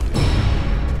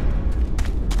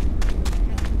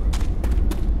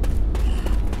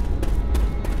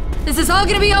 This is all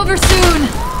gonna be over soon.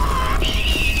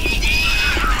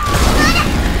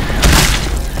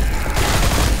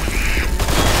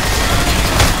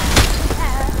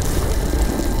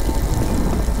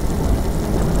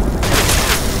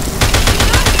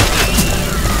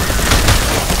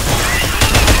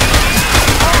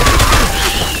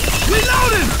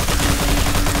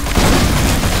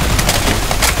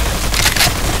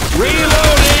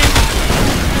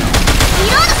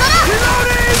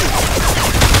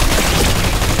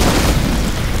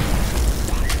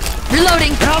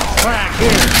 Reloading! Help back here!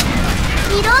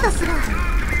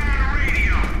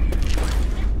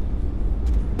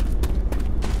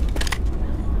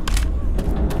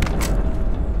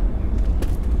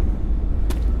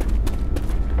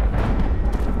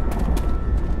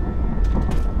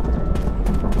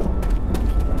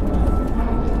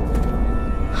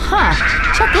 Huh,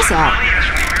 check this out.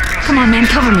 Come on, man,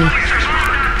 cover me.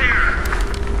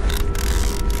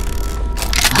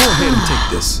 Go ahead and take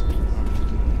this.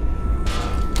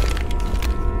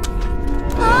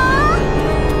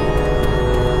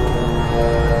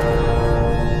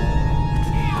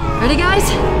 Ready, guys?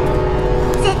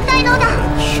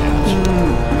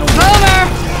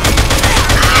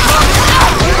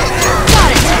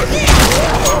 Got it!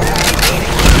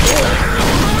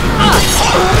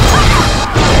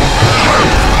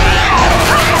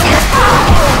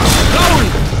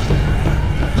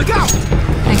 Look out!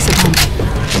 Thanks a bunch.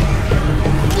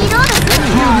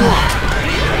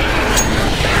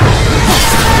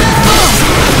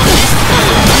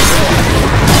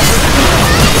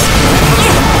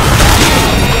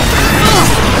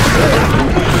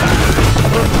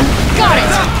 Got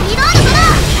it!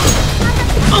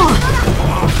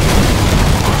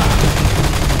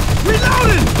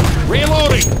 Reloading!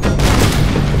 Reloading!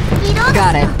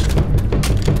 Got it.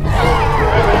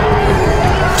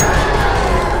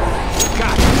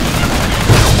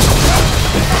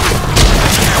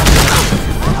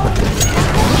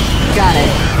 Got it.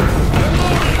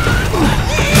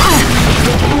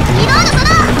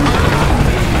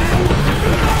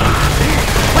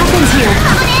 Weapons here.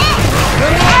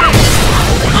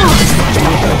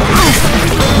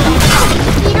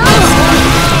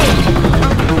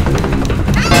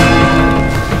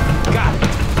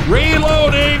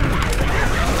 Reloading!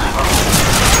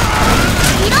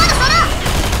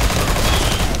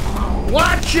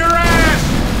 Watch your ass!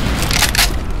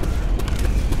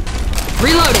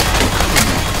 Reloading.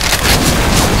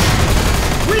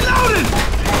 Reloading!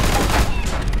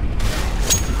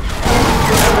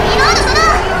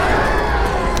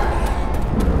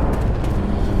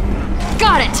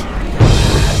 Got it.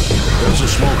 There's a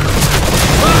smoker.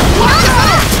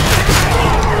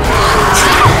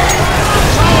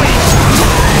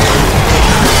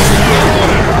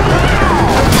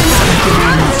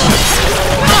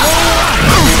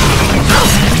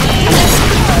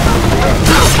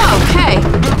 Okay,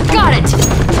 got it.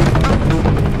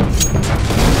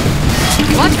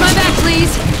 Watch my back,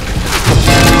 please.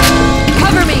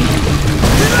 Cover me.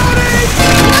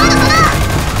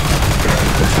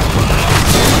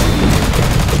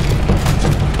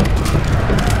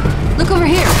 Look over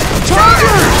here.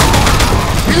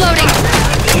 Reloading.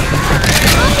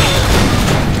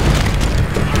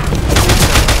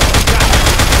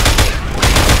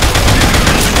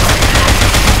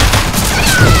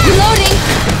 Reloading.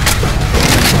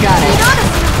 Got it.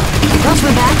 Watch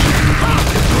my back.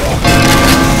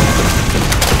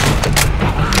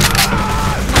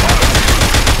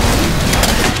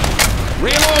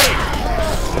 Reloading!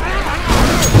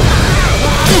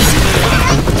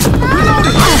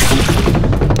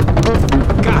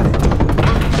 Got it.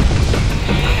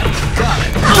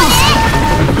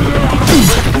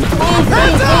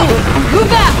 Move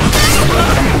back.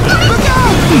 Look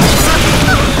out!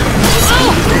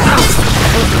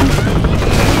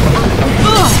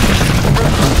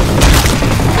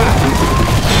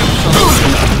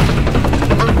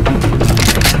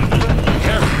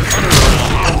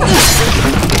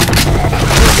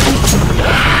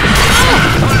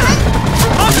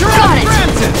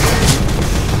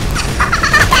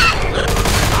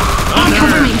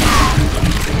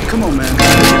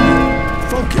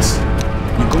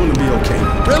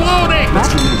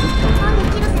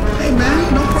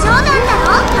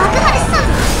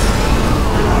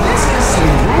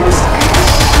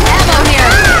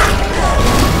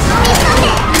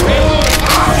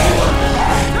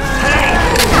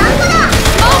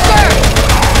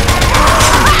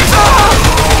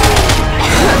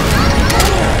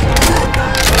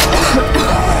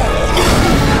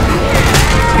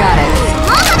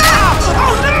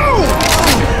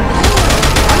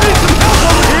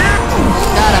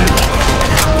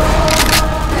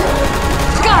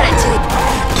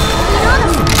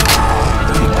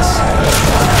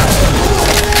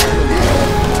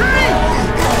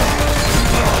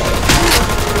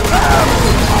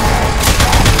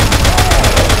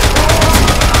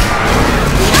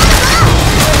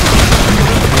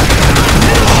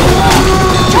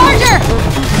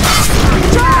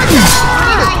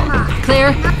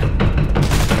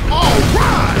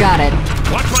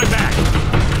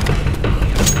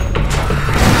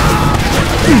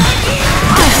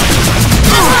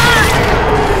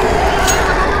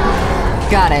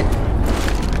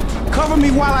 me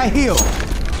while I heal.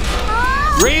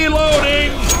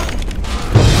 Reloading!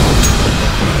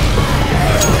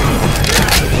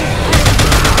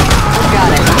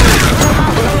 Got it.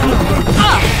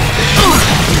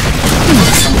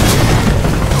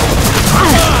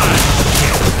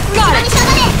 Got it!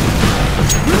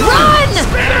 Run!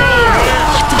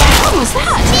 What the hell was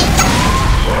that?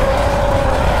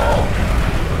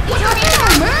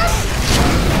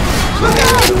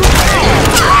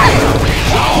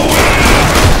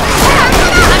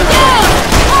 I'm down!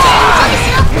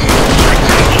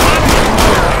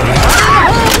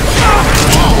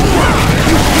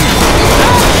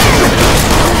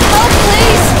 Help,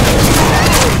 please!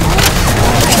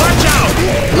 Watch out!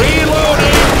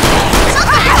 Reloading!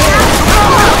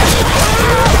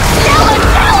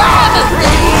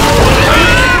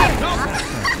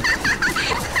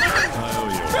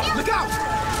 Look out!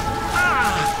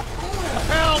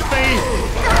 Help me!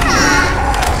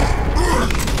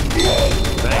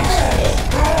 Thanks.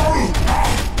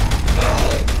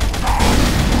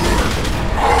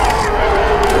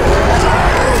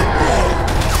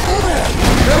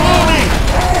 Reloading!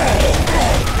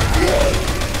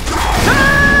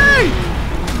 Hey!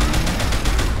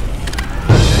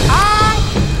 I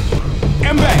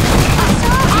am back.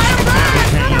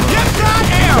 Yes, I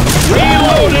am.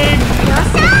 Reloading!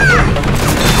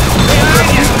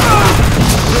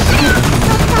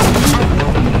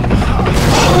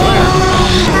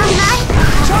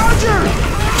 Charger!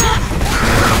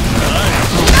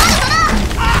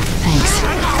 Thanks.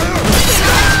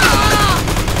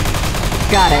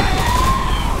 Got it.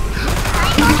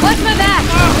 Watch my back!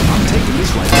 I'm taking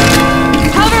this right.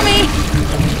 Cover me!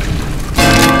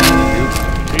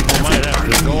 People might have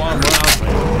to go on without me.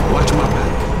 Watch my back.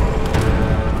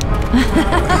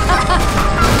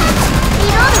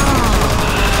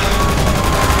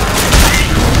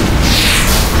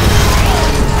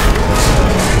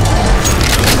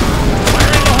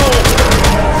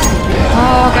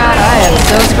 Oh god, I am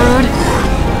so screwed.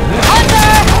 Hunter!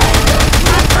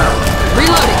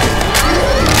 Reloading.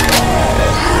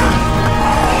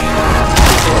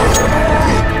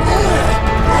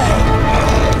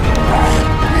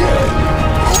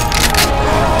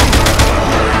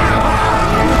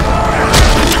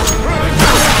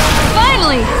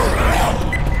 Finally!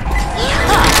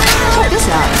 Huh, check this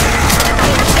out.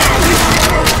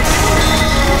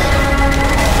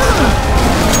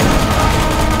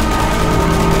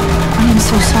 I am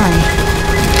so sorry.